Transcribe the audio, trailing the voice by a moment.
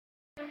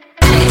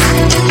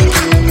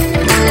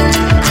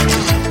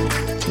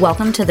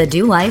Welcome to the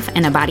Do Life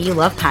in a Body You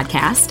Love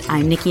podcast.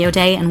 I'm Nikki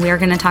O'Day, and we are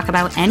going to talk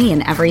about any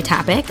and every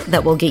topic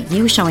that will get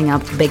you showing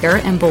up bigger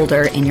and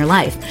bolder in your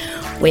life.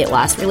 Weight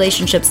loss,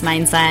 relationships,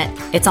 mindset,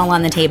 it's all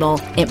on the table.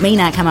 It may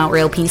not come out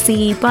real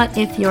PC, but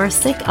if you're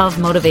sick of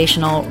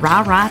motivational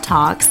rah-rah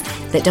talks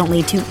that don't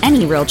lead to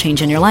any real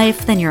change in your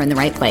life, then you're in the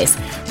right place.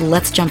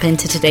 Let's jump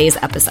into today's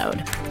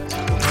episode.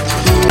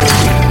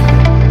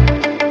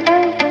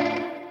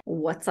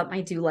 What's up,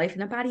 my Do Life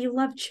in a Body You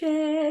Love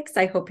chicks?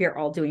 I hope you're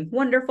all doing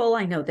wonderful.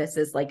 I know this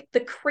is like the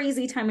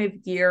crazy time of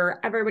year.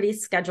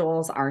 Everybody's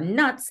schedules are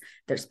nuts.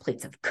 There's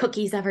plates of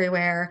cookies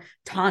everywhere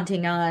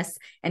taunting us,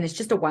 and it's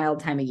just a wild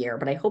time of year.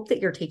 But I hope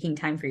that you're taking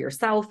time for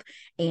yourself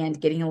and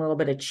getting a little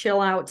bit of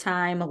chill out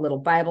time, a little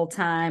Bible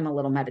time, a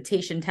little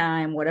meditation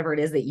time, whatever it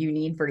is that you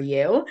need for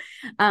you.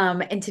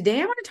 And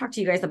today I want to talk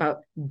to you guys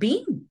about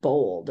being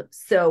bold.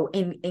 So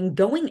in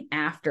going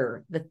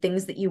after the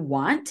things that you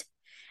want,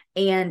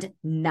 and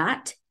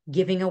not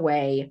giving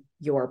away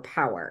your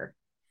power.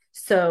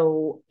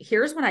 So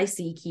here's what I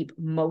see keep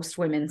most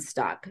women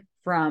stuck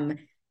from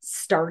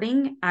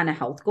starting on a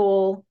health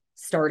goal,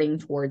 starting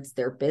towards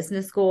their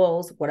business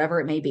goals,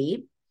 whatever it may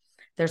be.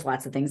 There's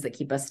lots of things that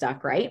keep us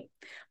stuck, right?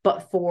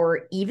 But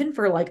even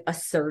for like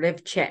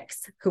assertive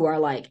chicks who are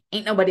like,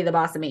 ain't nobody the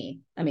boss of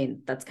me. I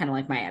mean, that's kind of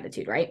like my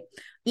attitude, right?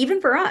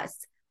 Even for us,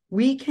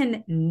 we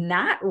can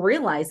not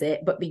realize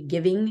it, but be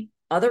giving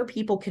other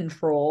people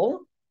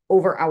control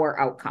over our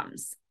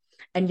outcomes.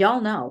 And y'all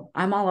know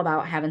I'm all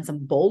about having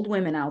some bold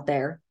women out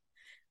there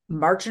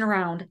marching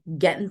around,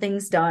 getting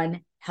things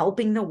done,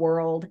 helping the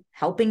world,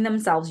 helping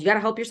themselves. You got to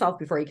help yourself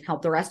before you can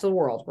help the rest of the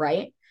world,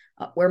 right?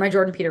 Where are my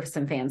Jordan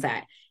Peterson fans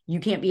at? You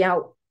can't be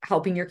out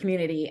helping your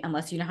community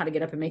unless you know how to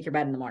get up and make your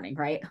bed in the morning,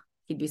 right?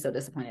 He'd be so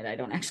disappointed I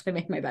don't actually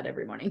make my bed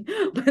every morning.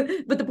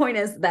 But the point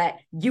is that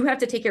you have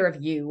to take care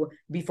of you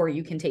before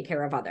you can take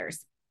care of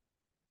others.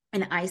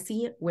 And I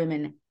see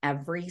women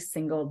every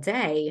single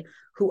day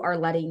who are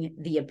letting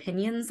the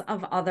opinions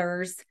of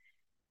others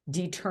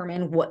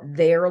determine what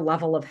their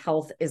level of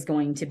health is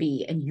going to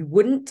be. And you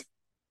wouldn't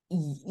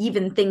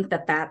even think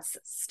that that's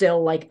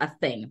still like a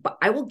thing. But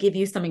I will give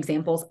you some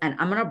examples, and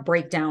I'm going to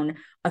break down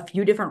a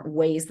few different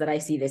ways that I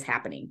see this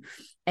happening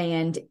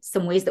and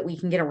some ways that we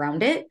can get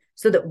around it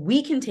so that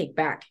we can take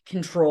back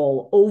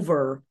control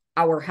over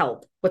our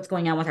health, what's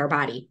going on with our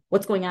body,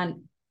 what's going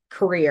on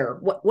career,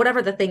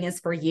 whatever the thing is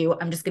for you.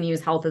 I'm just going to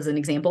use health as an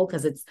example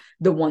because it's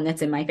the one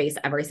that's in my face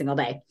every single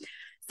day.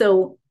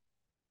 So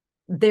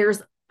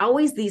there's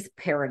always these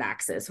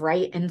paradoxes,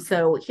 right? And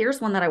so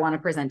here's one that I want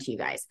to present to you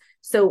guys.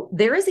 So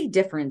there is a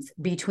difference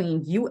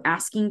between you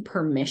asking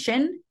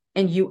permission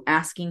and you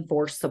asking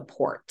for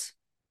support.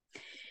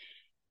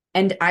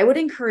 And I would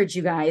encourage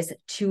you guys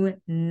to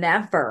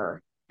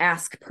never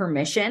ask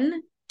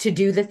permission to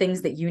do the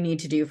things that you need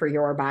to do for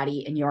your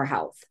body and your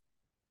health.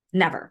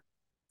 Never.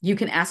 You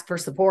can ask for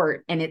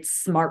support, and it's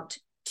smart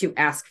to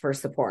ask for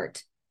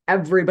support.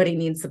 Everybody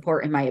needs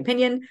support, in my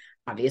opinion.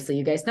 Obviously,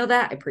 you guys know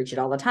that. I preach it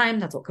all the time.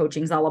 That's what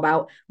coaching is all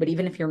about. But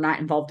even if you're not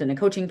involved in a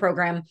coaching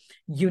program,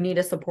 you need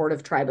a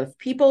supportive tribe of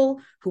people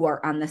who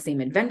are on the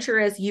same adventure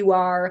as you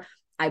are.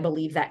 I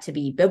believe that to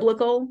be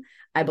biblical.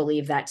 I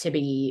believe that to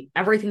be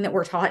everything that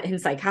we're taught in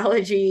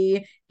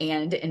psychology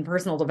and in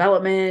personal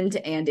development.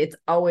 And it's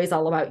always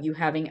all about you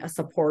having a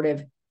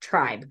supportive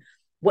tribe.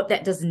 What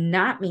that does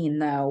not mean,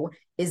 though,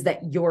 is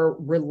that you're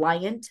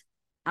reliant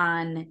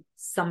on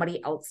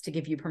somebody else to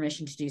give you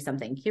permission to do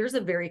something. Here's a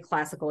very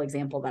classical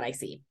example that I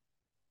see,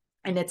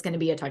 and it's going to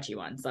be a touchy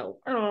one. So,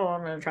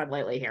 I'm going to tread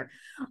lightly here.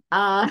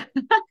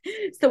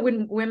 So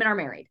when women are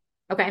married,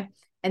 okay,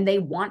 and they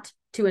want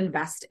to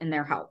invest in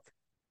their health,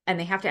 and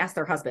they have to ask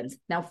their husbands.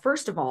 Now,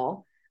 first of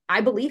all,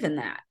 I believe in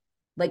that.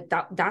 Like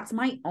that's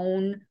my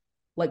own,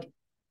 like,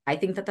 I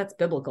think that that's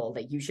biblical,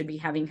 that you should be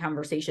having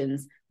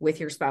conversations with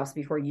your spouse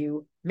before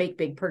you make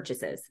big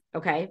purchases.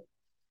 Okay.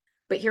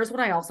 But here's what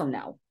I also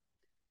know.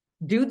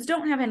 Dudes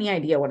don't have any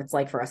idea what it's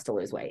like for us to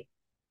lose weight.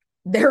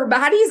 Their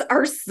bodies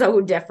are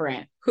so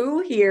different.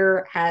 Who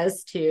here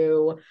has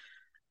to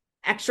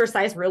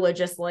exercise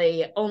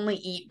religiously, only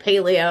eat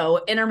paleo,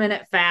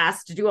 intermittent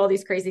fast, do all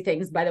these crazy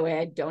things? By the way,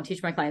 I don't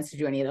teach my clients to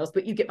do any of those,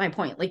 but you get my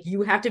point. Like,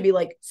 you have to be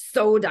like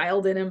so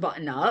dialed in and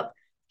buttoned up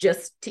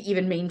just to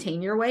even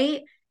maintain your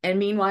weight. And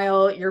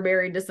meanwhile, you're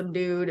married to some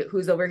dude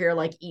who's over here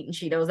like eating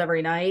Cheetos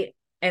every night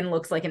and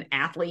looks like an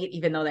athlete,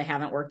 even though they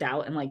haven't worked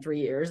out in like 3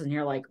 years. And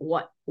you're like,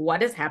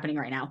 what is happening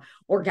right now?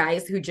 Or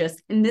guys who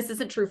just, and this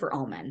isn't true for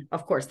all men.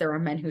 Of course, there are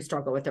men who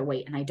struggle with their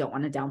weight, and I don't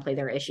want to downplay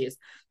their issues,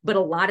 but a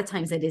lot of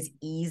times it is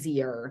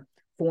easier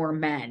for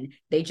men.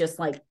 They just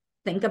like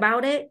think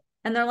about it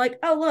and they're like,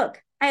 oh,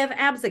 look, I have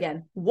abs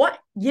again. What?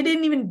 You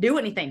didn't even do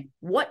anything.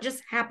 What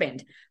just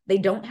happened? They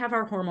don't have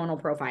our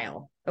hormonal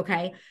profile.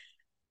 Okay.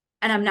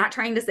 And I'm not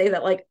trying to say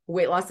that like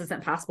weight loss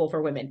isn't possible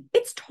for women.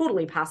 It's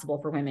totally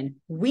possible for women.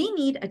 We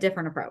need a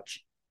different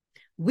approach.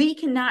 We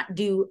cannot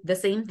do the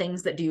same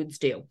things that dudes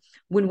do.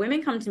 When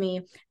women come to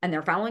me and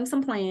they're following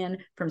some plan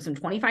from some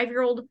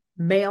 25-year-old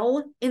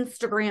male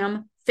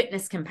Instagram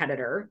fitness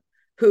competitor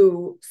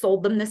who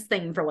sold them this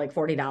thing for like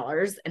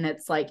 $40, and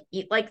it's like,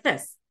 eat like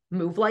this,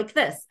 move like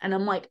this. And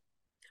I'm like,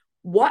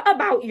 what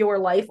about your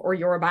life or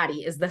your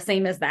body is the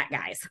same as that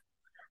guy's?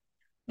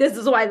 This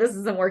is why this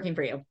isn't working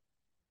for you.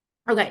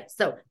 Okay,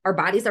 so our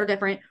bodies are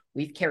different.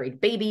 We've carried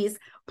babies.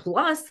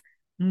 Plus,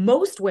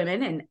 most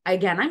women, and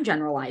again, I'm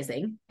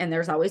generalizing, and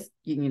there's always,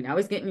 you can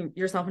always get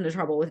yourself into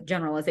trouble with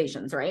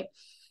generalizations, right?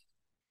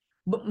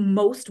 But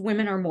most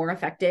women are more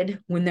affected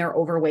when they're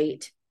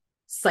overweight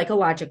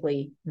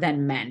psychologically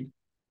than men.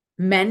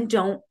 Men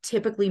don't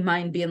typically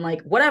mind being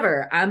like,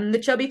 whatever, I'm the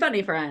chubby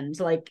funny friend.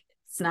 Like,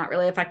 it's not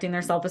really affecting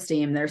their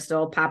self-esteem. They're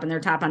still popping their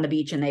top on the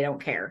beach and they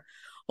don't care.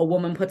 A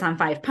woman puts on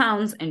 5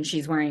 pounds and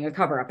she's wearing a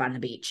cover up on the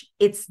beach.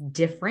 It's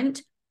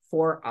different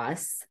for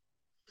us.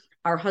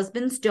 Our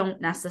husbands don't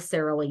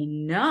necessarily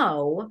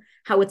know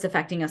how it's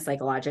affecting us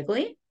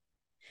psychologically,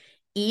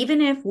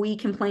 even if we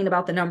complain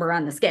about the number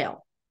on the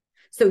scale.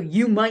 So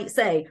you might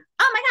say,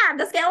 oh my God,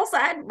 the scale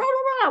said, blah, blah,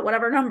 blah,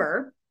 whatever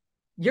number.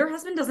 Your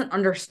husband doesn't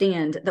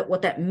understand that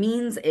what that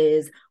means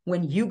is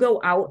when you go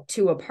out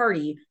to a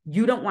party,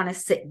 you don't want to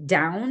sit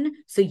down.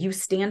 So you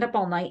stand up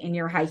all night in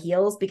your high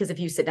heels, because if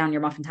you sit down,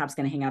 your muffin top's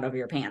going to hang out over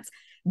your pants.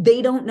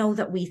 They don't know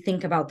that we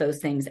think about those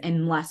things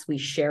unless we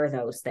share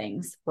those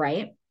things,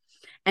 right?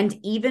 And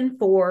even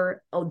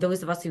for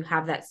those of us who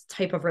have that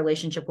type of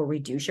relationship where we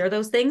do share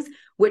those things,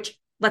 which,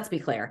 let's be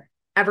clear,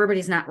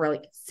 everybody's not really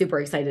super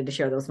excited to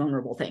share those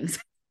vulnerable things.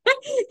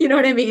 You know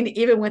what I mean?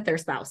 Even with their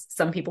spouse.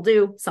 Some people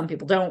do, some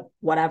people don't,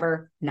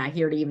 whatever. Not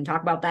here to even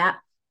talk about that.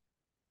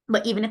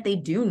 But even if they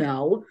do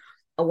know,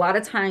 a lot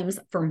of times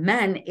for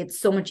men, it's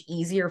so much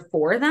easier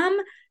for them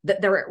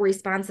that their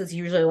response is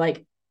usually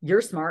like,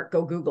 you're smart,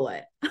 go Google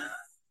it.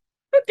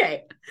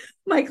 Okay.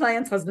 My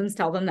clients' husbands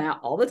tell them that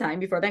all the time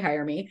before they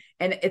hire me.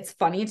 And it's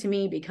funny to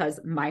me because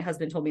my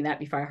husband told me that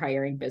before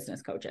hiring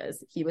business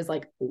coaches. He was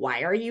like,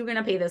 why are you going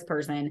to pay this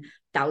person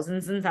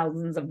thousands and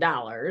thousands of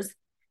dollars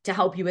to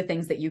help you with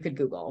things that you could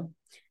Google?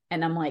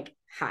 And I'm like,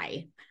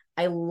 hi,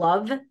 I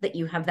love that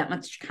you have that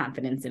much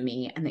confidence in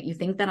me and that you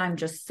think that I'm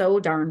just so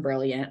darn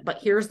brilliant.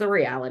 But here's the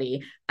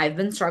reality. I've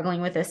been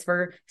struggling with this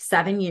for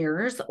 7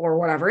 years or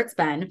whatever it's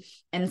been.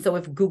 And so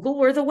if Google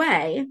were the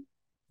way,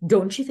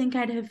 don't you think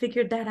I'd have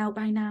figured that out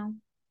by now?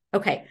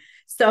 Okay.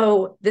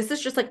 So this is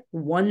just like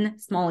one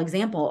small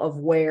example of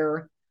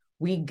where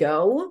we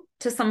go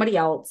to somebody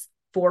else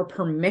for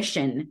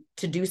permission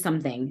to do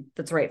something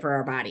that's right for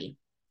our body,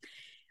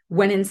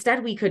 when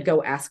instead we could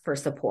go ask for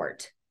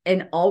support.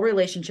 And all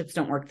relationships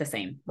don't work the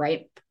same,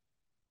 right?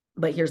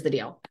 But here's the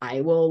deal.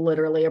 I will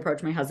literally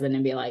approach my husband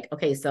and be like,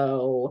 okay,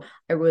 so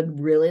I would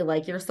really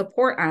like your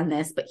support on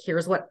this, but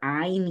here's what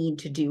I need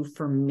to do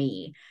for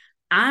me.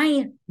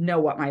 I know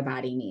what my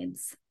body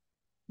needs.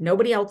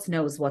 Nobody else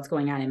knows what's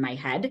going on in my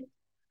head.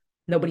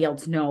 Nobody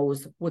else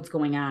knows what's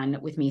going on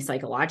with me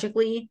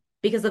psychologically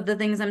because of the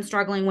things I'm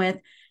struggling with.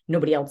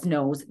 Nobody else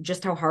knows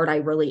just how hard I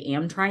really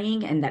am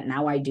trying and that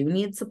now I do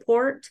need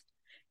support.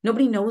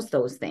 Nobody knows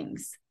those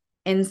things.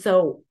 And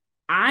so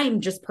I'm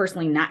just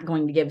personally not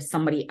going to give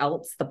somebody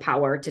else the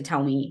power to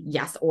tell me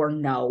yes or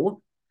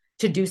no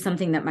to do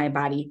something that my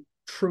body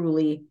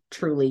truly,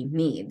 truly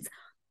needs.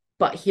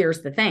 But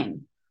here's the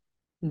thing.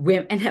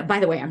 And by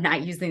the way, I'm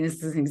not using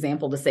this as an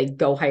example to say,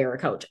 go hire a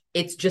coach.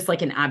 It's just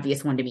like an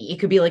obvious one to me. It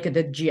could be like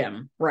the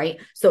gym, right?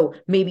 So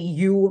maybe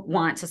you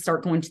want to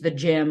start going to the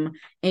gym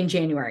in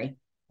January.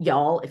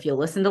 Y'all, if you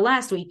listened to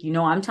last week, you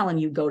know, I'm telling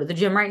you, go to the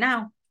gym right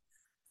now.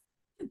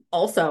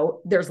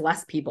 Also, there's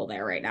less people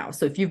there right now.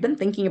 So if you've been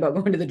thinking about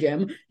going to the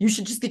gym, you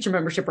should just get your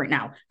membership right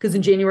now, because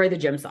in January, the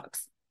gym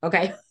sucks.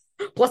 Okay.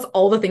 Plus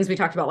all the things we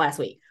talked about last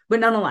week. But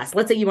nonetheless,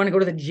 let's say you want to go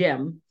to the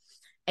gym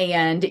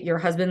and your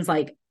husband's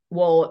like,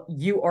 well,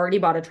 you already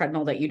bought a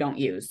treadmill that you don't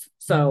use.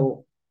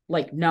 So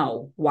like,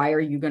 no, why are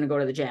you going to go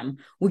to the gym?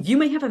 Well, you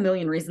may have a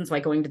million reasons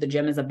why going to the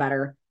gym is a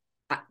better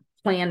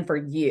plan for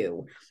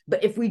you.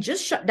 But if we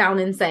just shut down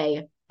and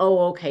say,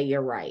 oh, okay,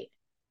 you're right.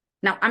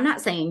 Now, I'm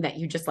not saying that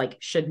you just like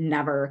should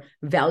never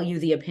value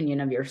the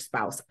opinion of your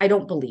spouse. I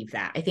don't believe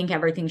that. I think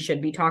everything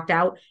should be talked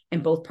out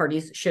and both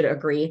parties should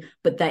agree,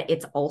 but that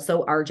it's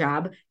also our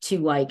job to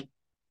like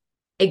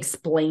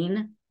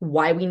explain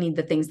why we need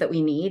the things that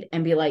we need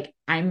and be like,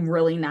 I'm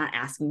really not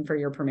asking for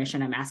your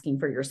permission. I'm asking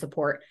for your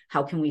support.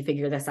 How can we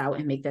figure this out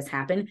and make this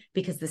happen?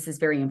 Because this is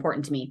very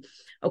important to me.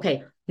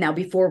 Okay. Now,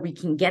 before we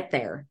can get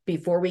there,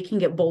 before we can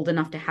get bold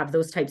enough to have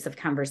those types of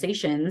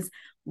conversations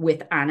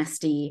with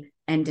honesty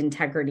and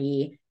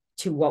integrity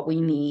to what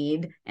we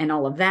need and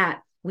all of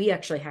that, we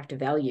actually have to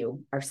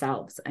value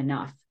ourselves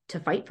enough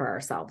to fight for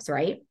ourselves.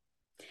 Right.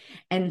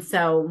 And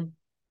so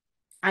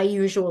I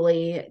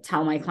usually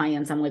tell my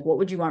clients, I'm like, what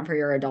would you want for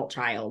your adult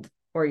child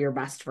or your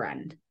best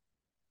friend?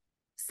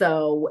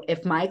 So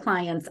if my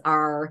clients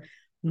are,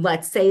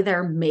 let's say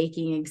they're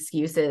making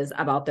excuses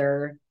about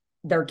their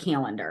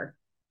calendar,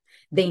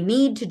 they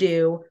need to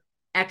do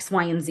X,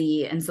 Y, and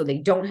Z. And so they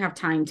don't have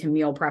time to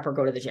meal prep or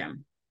go to the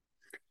gym.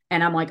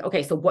 And I'm like,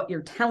 okay, so what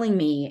you're telling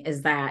me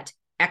is that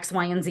X,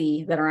 Y, and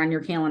Z that are on your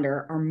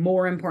calendar are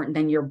more important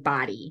than your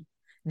body.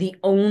 The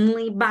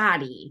only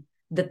body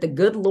that the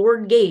good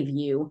Lord gave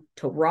you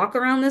to walk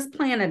around this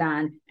planet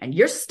on, and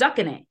you're stuck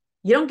in it.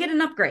 You don't get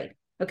an upgrade.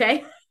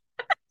 Okay.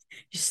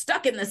 You're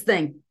stuck in this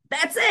thing.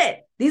 That's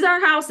it. These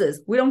aren't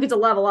houses. We don't get to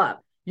level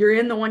up. You're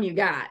in the one you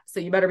got. So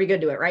you better be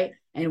good to it. Right.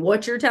 And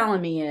what you're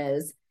telling me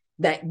is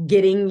that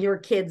getting your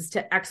kids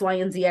to X, Y,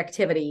 and Z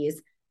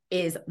activities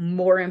is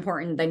more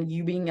important than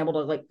you being able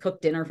to like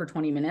cook dinner for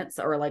 20 minutes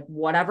or like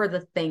whatever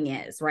the thing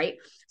is. Right.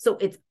 So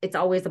it's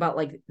always about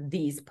like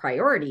these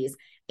priorities,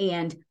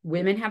 and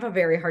women have a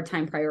very hard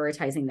time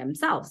prioritizing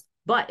themselves.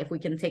 But if we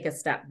can take a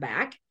step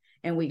back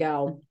and we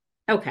go,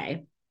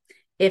 okay,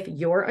 if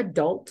your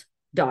adult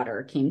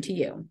daughter came to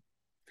you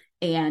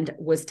and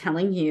was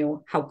telling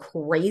you how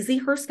crazy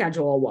her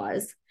schedule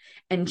was,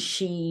 and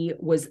she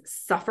was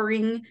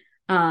suffering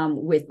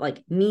with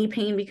like knee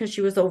pain because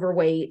she was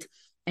overweight,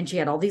 and she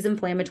had all these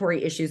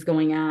inflammatory issues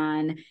going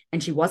on,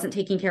 and she wasn't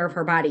taking care of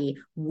her body,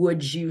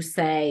 would you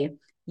say,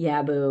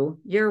 yeah, boo,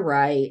 you're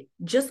right,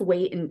 just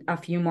wait a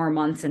few more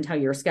months until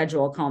your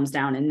schedule calms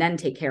down and then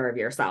take care of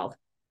yourself?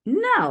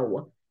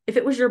 No. If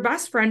it was your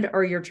best friend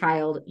or your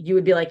child, you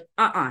would be like,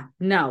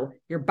 no,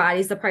 your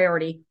body's the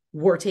priority.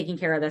 We're taking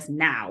care of this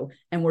now,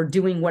 and we're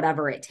doing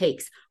whatever it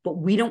takes. But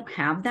we don't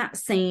have that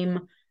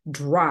same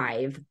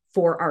drive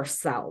for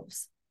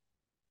ourselves.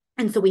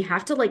 And so we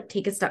have to like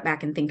take a step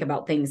back and think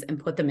about things and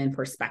put them in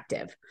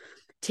perspective.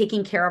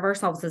 Taking care of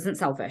ourselves isn't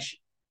selfish.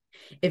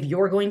 If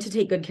you're going to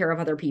take good care of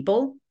other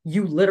people,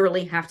 you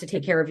literally have to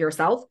take care of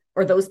yourself,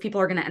 or those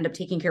people are going to end up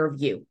taking care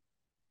of you.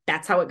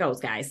 That's how it goes,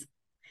 guys.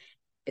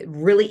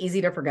 Really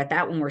easy to forget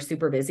that when we're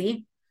super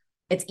busy.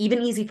 It's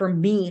even easy for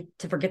me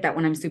to forget that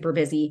when I'm super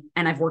busy,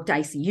 and I've worked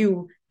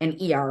ICU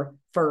and ER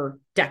for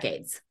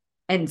decades.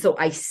 And so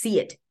I see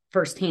it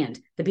firsthand.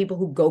 The people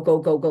who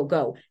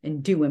go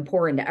and do and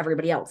pour into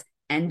everybody else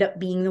end up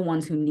being the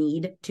ones who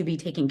need to be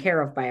taken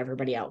care of by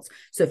everybody else.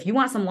 So if you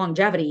want some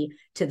longevity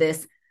to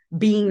this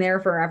being there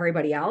for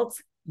everybody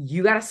else,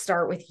 you got to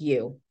start with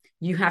you.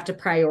 You have to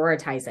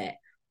prioritize it,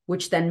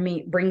 which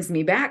then brings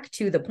me back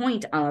to the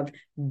point of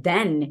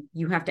then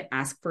you have to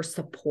ask for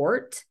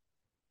support,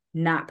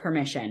 not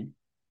permission.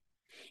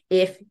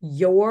 If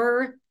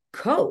your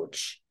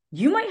coach,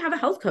 you might have a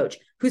health coach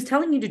who's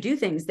telling you to do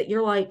things that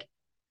you're like,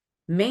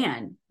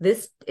 man,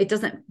 this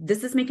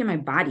is making my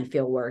body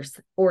feel worse,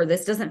 or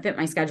this doesn't fit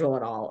my schedule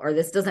at all, or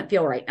this doesn't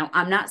feel right. Now,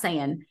 I'm not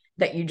saying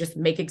that you just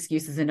make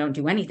excuses and don't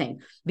do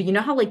anything, but you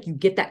know how like you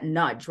get that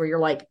nudge where you're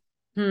like,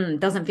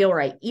 doesn't feel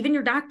right. Even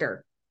your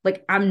doctor,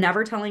 like I'm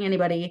never telling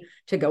anybody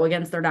to go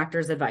against their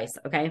doctor's advice.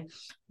 Okay.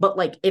 But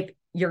like if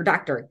your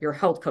doctor, your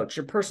health coach,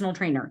 your personal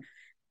trainer,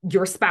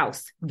 your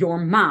spouse, your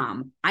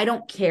mom, I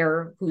don't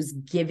care who's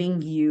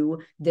giving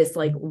you this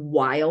like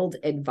wild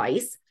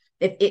advice.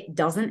 If it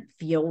doesn't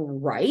feel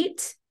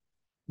right,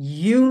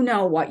 you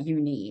know what you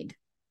need.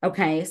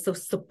 Okay. So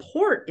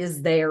support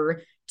is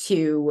there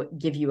to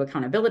give you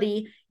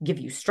accountability, give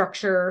you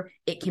structure.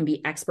 It can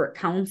be expert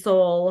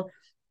counsel.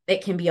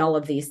 It can be all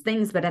of these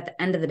things. But at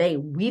the end of the day,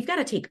 we've got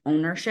to take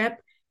ownership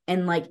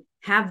and like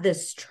have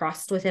this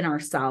trust within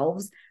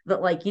ourselves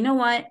that like, you know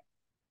what?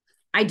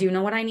 I do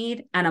know what I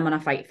need, and I'm going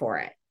to fight for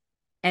it.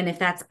 And if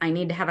that's, I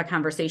need to have a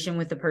conversation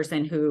with the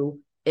person who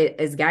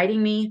is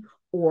guiding me,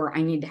 or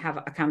I need to have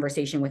a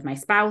conversation with my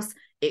spouse.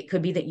 It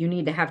could be that you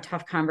need to have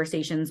tough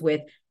conversations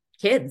with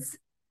kids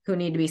who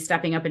need to be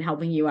stepping up and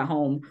helping you at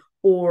home,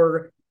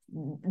 or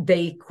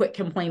they quit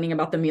complaining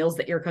about the meals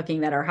that you're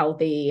cooking that are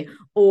healthy,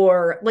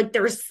 or like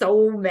there's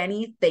so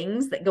many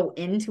things that go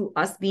into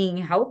us being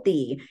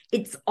healthy.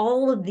 It's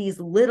all of these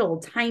little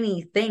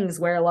tiny things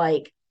where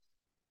like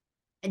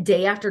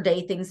day after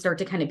day, things start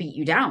to kind of beat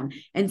you down.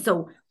 And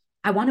so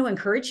I want to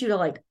encourage you to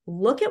like,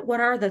 look at what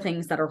are the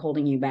things that are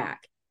holding you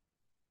back.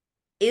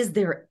 Is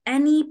there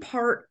any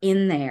part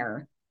in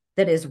there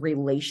that is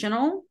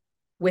relational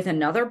with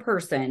another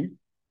person,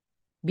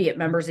 be it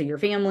members of your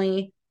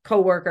family,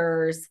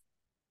 coworkers,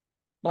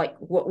 like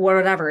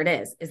whatever it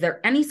is? Is there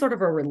any sort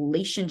of a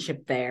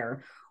relationship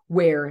there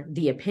where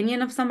the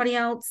opinion of somebody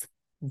else,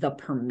 the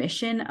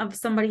permission of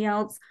somebody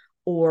else,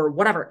 or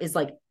whatever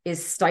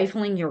is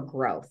stifling your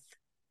growth?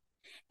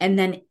 And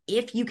then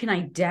if you can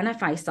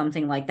identify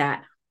something like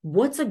that,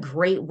 what's a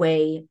great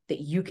way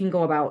that you can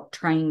go about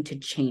trying to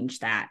change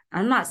that?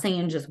 I'm not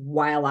saying just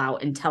while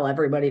out and tell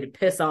everybody to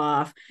piss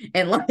off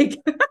and like,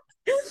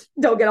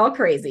 don't get all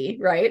crazy,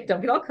 right? Don't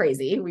get all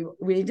crazy.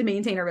 We need to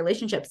maintain our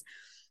relationships,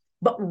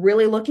 but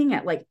really looking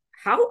at like,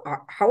 how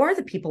are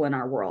the people in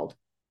our world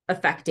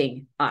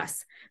affecting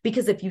us?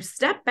 Because if you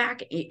step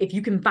back, if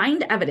you can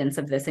find evidence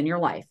of this in your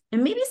life,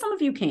 and maybe some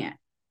of you can't,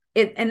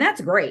 and that's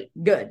great.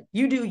 Good.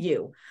 You do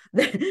you.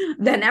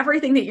 Then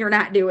everything that you're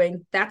not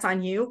doing, that's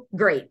on you.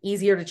 Great.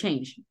 Easier to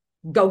change.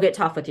 Go get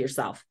tough with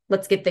yourself.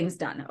 Let's get things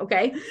done.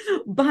 Okay.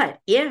 But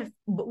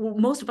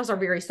most of us are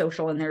very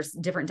social and there's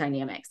different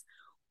dynamics,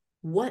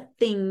 what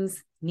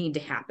things need to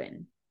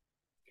happen?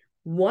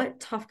 What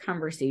tough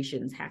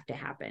conversations have to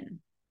happen?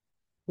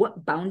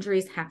 What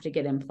boundaries have to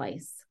get in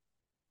place?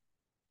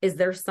 Is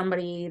there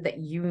somebody that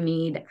you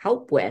need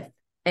help with?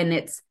 And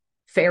it's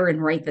fair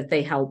and right that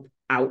they help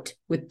out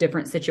with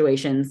different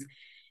situations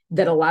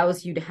that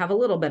allows you to have a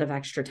little bit of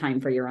extra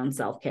time for your own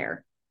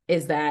self-care.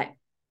 Is that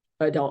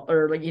adult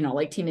or like,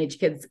 like teenage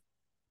kids,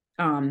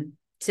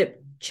 to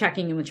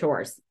checking in with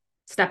chores,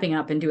 stepping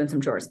up and doing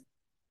some chores?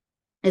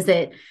 Is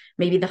it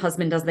maybe the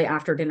husband does the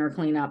after dinner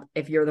cleanup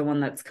if you're the one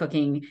that's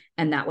cooking,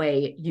 and that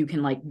way you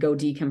can like go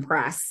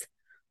decompress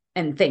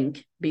and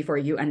think before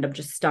you end up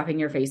just stuffing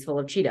your face full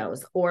of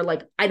Cheetos? Or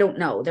like, I don't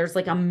know. There's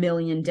like a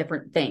million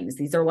different things.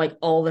 These are like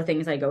all the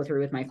things I go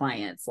through with my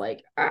clients.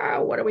 Like,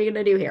 what are we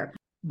going to do here?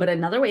 But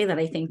another way that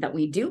I think that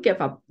we do give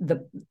up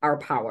our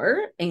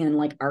power and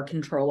like our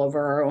control over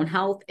our own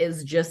health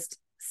is just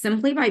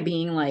simply by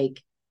being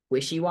like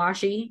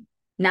wishy-washy,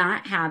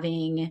 not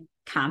having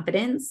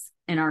confidence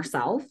in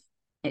ourselves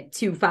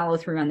to follow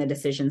through on the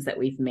decisions that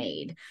we've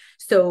made.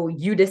 So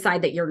you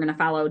decide that you're going to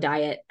follow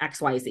diet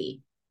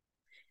XYZ.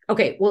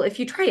 Okay, well, if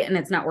you try it and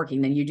it's not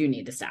working, then you do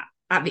need to stop,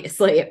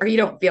 obviously, or you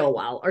don't feel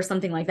well or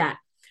something like that.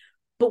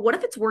 But what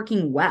if it's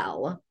working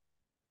well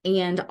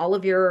and all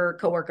of your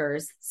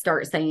coworkers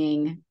start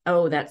saying,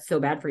 oh, that's so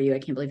bad for you. I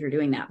can't believe you're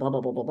doing that, blah,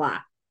 blah, blah, blah, blah.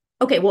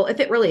 Okay, well, if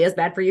it really is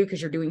bad for you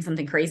because you're doing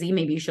something crazy,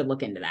 maybe you should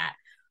look into that.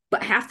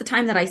 But half the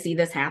time that I see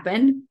this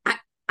happen,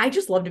 I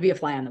just love to be a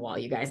fly on the wall,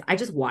 you guys. I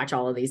just watch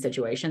all of these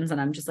situations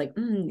and I'm just like,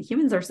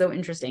 humans are so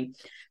interesting.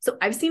 So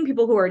I've seen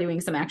people who are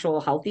doing some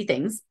actual healthy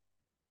things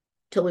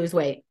to lose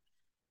weight,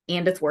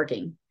 and it's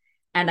working.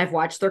 And I've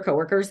watched their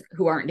coworkers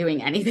who aren't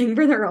doing anything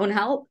for their own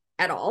health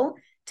at all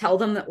tell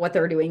them that what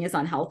they're doing is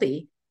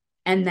unhealthy.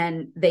 And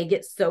then they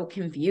get so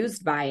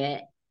confused by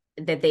it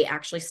that they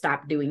actually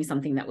stop doing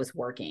something that was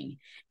working.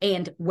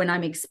 And when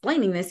I'm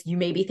explaining this, you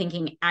may be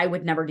thinking, I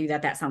would never do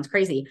that. That sounds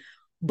crazy.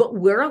 But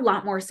we're a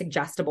lot more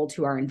suggestible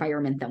to our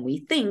environment than we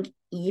think,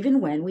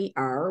 even when we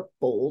are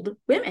bold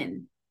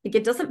women. Like,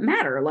 it doesn't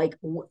matter. Like,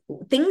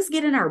 things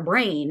get in our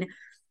brain,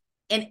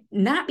 and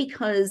not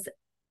because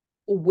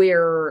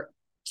we're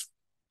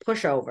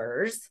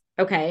pushovers.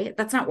 Okay.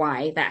 That's not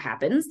why that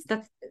happens.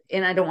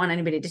 And I don't want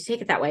anybody to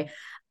take it that way.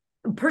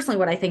 Personally,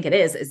 what I think it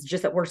is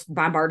just that we're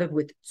bombarded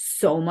with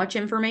so much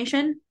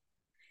information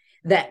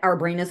that our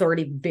brain is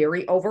already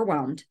very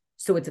overwhelmed.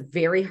 So it's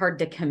very hard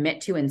to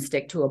commit to and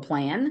stick to a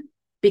plan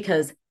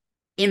because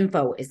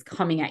info is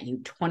coming at you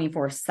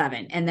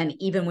 24/7. And then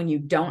even when you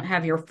don't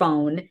have your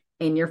phone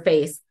in your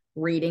face,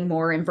 reading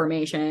more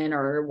information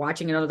or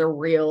watching another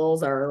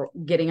reels or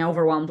getting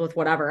overwhelmed with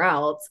whatever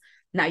else,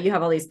 now you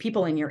have all these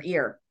people in your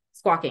ear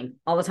squawking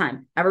all the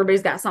time.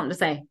 Everybody's got something to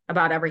say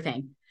about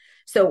everything.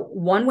 So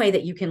one way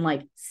that you can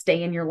like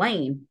stay in your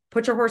lane,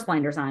 put your horse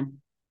blinders on,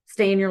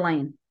 stay in your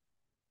lane.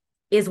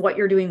 Is what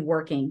you're doing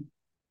working?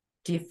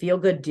 Do you feel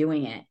good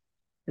doing it?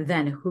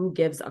 Then who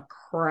gives a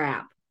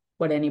crap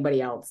what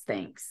anybody else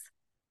thinks?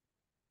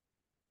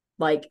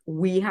 Like,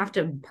 we have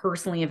to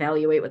personally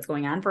evaluate what's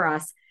going on for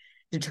us,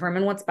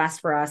 determine what's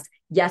best for us.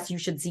 Yes, you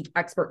should seek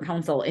expert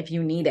counsel if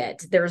you need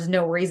it. There's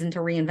no reason to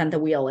reinvent the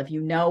wheel. If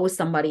you know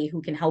somebody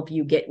who can help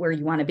you get where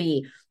you want to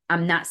be,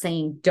 I'm not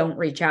saying don't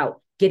reach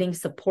out. Getting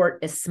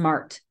support is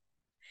smart.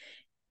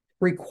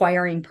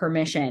 Requiring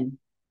permission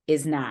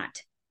is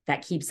not.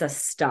 That keeps us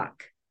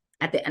stuck.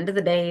 At the end of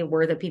the day,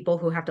 we're the people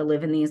who have to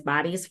live in these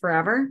bodies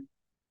forever.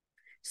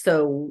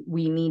 So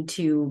we need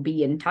to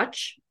be in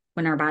touch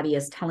when our body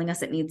is telling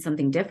us it needs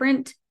something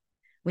different.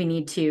 We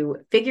need to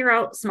figure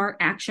out smart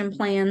action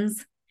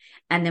plans,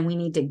 and then we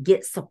need to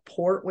get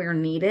support where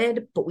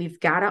needed. But we've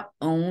got to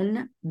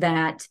own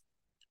that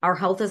our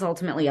health is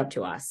ultimately up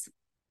to us.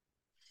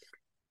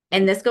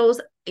 And this goes,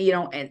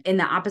 in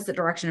the opposite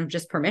direction of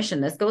just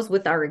permission. This goes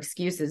with our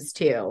excuses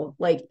too.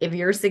 Like, if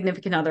your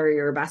significant other,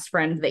 your best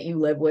friend that you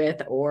live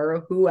with,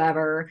 or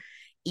whoever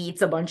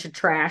eats a bunch of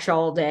trash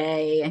all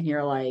day, and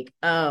you're like,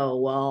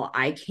 oh, well,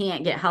 I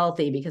can't get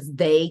healthy because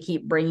they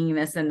keep bringing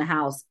this in the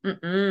house.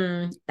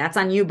 That's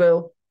on you,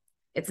 boo.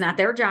 It's not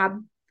their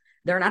job.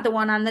 They're not the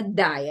one on the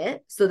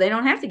diet, so they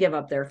don't have to give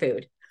up their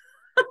food.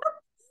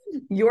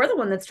 You're the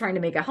one that's trying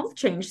to make a health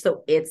change,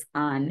 so it's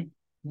on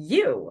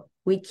you.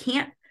 We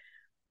can't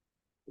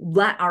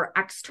let our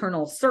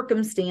external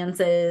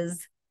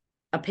circumstances,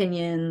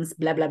 opinions,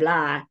 blah, blah,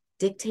 blah,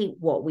 dictate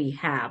what we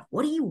have.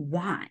 What do you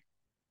want?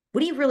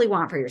 What do you really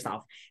want for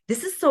yourself?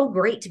 This is so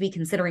great to be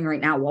considering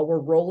right now while we're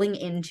rolling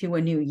into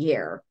a new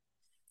year.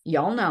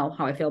 Y'all know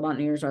how I feel about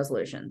New Year's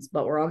resolutions,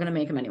 but we're all going to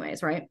make them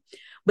anyways, right?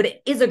 But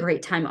it is a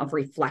great time of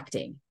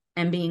reflecting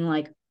and being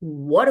like,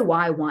 what do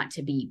I want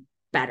to be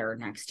better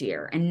next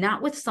year? And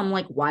not with some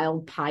like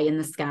wild pie in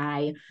the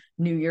sky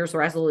New Year's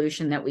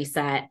resolution that we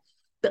set,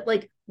 but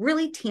like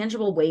really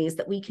tangible ways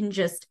that we can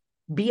just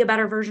be a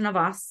better version of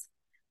us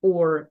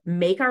or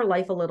make our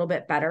life a little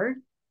bit better.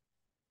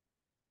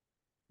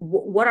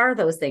 What are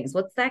those things?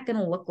 What's that going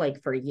to look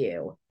like for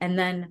you? And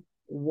then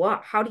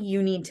how do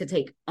you need to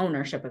take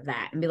ownership of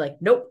that and be like,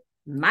 nope,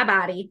 my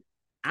body,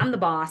 I'm the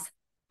boss.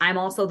 I'm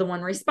also the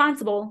one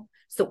responsible.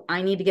 So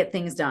I need to get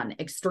things done.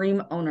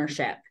 Extreme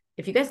ownership.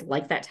 If you guys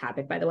like that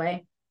topic, by the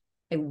way,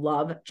 I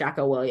love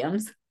Jocko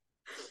Williams.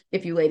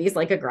 If you ladies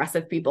like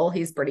aggressive people,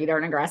 he's pretty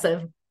darn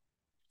aggressive,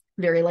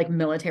 very like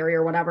military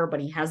or whatever, but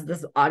he has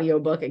this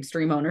audiobook,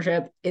 Extreme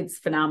Ownership. It's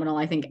phenomenal.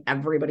 I think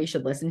everybody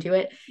should listen to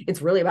it.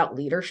 It's really about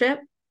leadership.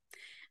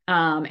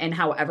 and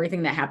how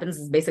everything that happens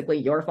is basically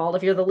your fault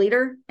if you're the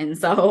leader. And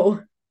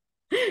so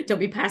don't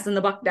be passing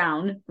the buck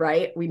down,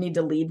 right? We need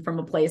to lead from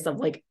a place of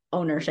like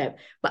ownership.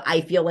 But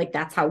I feel like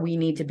that's how we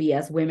need to be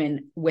as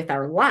women with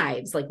our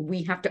lives. Like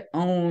we have to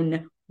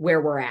own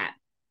where we're at.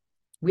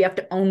 We have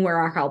to own where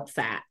our health's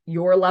at.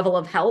 Your level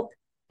of health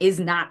is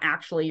not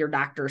actually your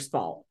doctor's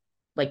fault.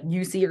 Like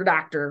you see your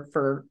doctor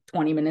for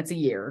 20 minutes a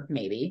year,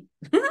 maybe,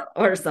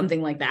 or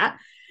something like that.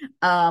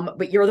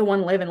 But you're the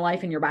one living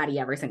life in your body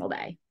every single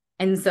day.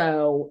 And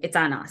so it's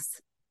on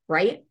us,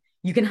 right?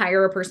 You can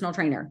hire a personal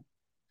trainer.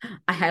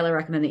 I highly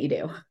recommend that you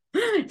do.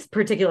 It's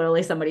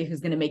particularly somebody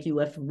who's going to make you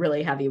lift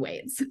really heavy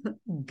weights.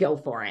 Go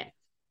for it.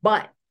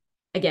 But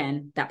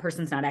again, that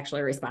person's not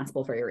actually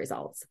responsible for your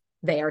results.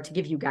 They are to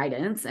give you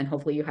guidance, and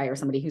hopefully you hire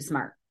somebody who's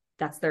smart.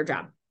 That's their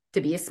job,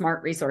 to be a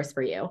smart resource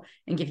for you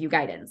and give you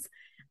guidance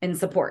and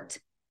support.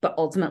 But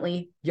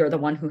ultimately, you're the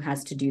one who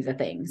has to do the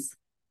things.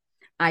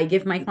 I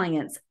give my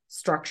clients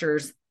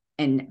structures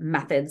and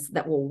methods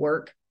that will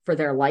work for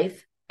their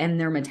life and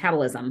their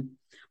metabolism.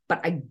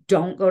 But I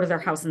don't go to their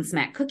house and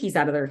smack cookies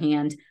out of their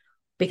hand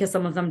because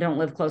some of them don't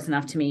live close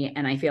enough to me.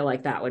 And I feel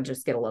like that would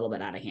just get a little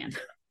bit out of hand.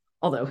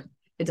 Although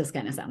it does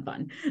kind of sound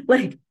fun.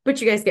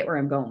 But you guys get where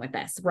I'm going with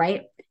this,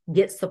 right?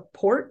 Get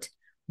support,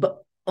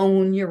 but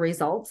own your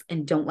results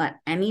and don't let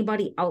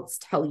anybody else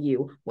tell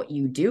you what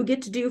you do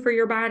get to do for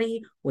your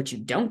body, what you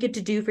don't get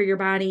to do for your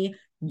body.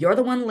 You're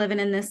the one living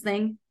in this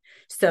thing.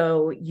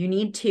 So you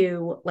need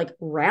to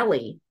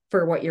rally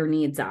for what your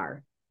needs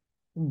are.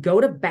 Go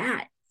to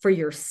bat for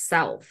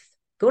yourself.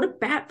 Go to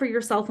bat for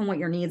yourself and what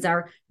your needs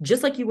are,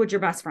 just like you would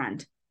your best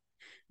friend,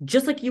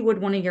 just like you would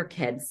one of your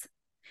kids,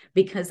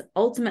 because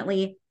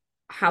ultimately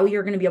how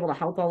you're going to be able to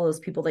help all those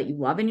people that you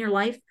love in your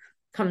life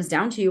comes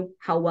down to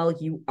how well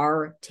you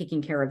are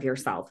taking care of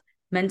yourself,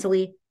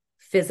 mentally,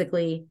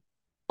 physically,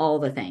 all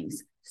the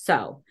things.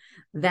 So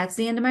that's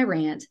the end of my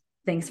rant.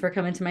 Thanks for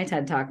coming to my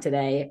TED Talk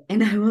today,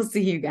 and I will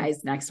see you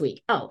guys next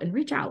week. Oh, and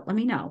reach out. Let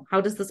me know. How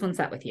does this one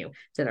set with you?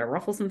 Did I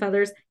ruffle some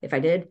feathers? If I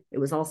did, it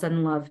was all said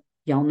in love.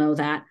 Y'all know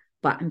that,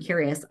 but I'm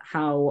curious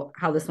how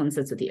this one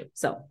sits with you.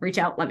 So reach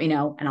out, let me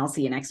know, and I'll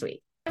see you next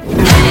week.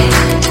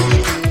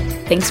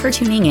 Thanks for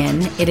tuning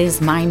in. It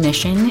is my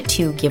mission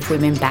to give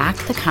women back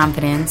the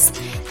confidence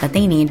that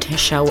they need to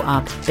show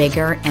up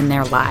bigger in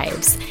their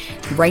lives.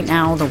 Right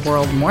now, the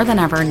world more than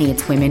ever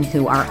needs women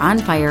who are on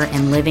fire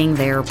and living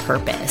their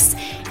purpose.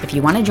 If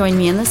you want to join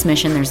me in this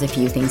mission, there's a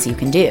few things you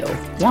can do.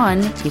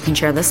 1, you can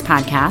share this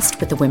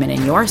podcast with the women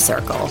in your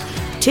circle.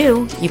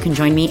 2, you can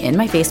join me in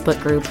my Facebook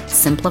group,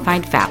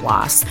 Simplified Fat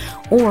Loss,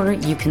 or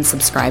you can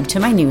subscribe to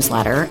my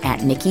newsletter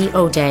at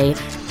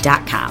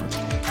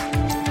NikkiO'Day.com.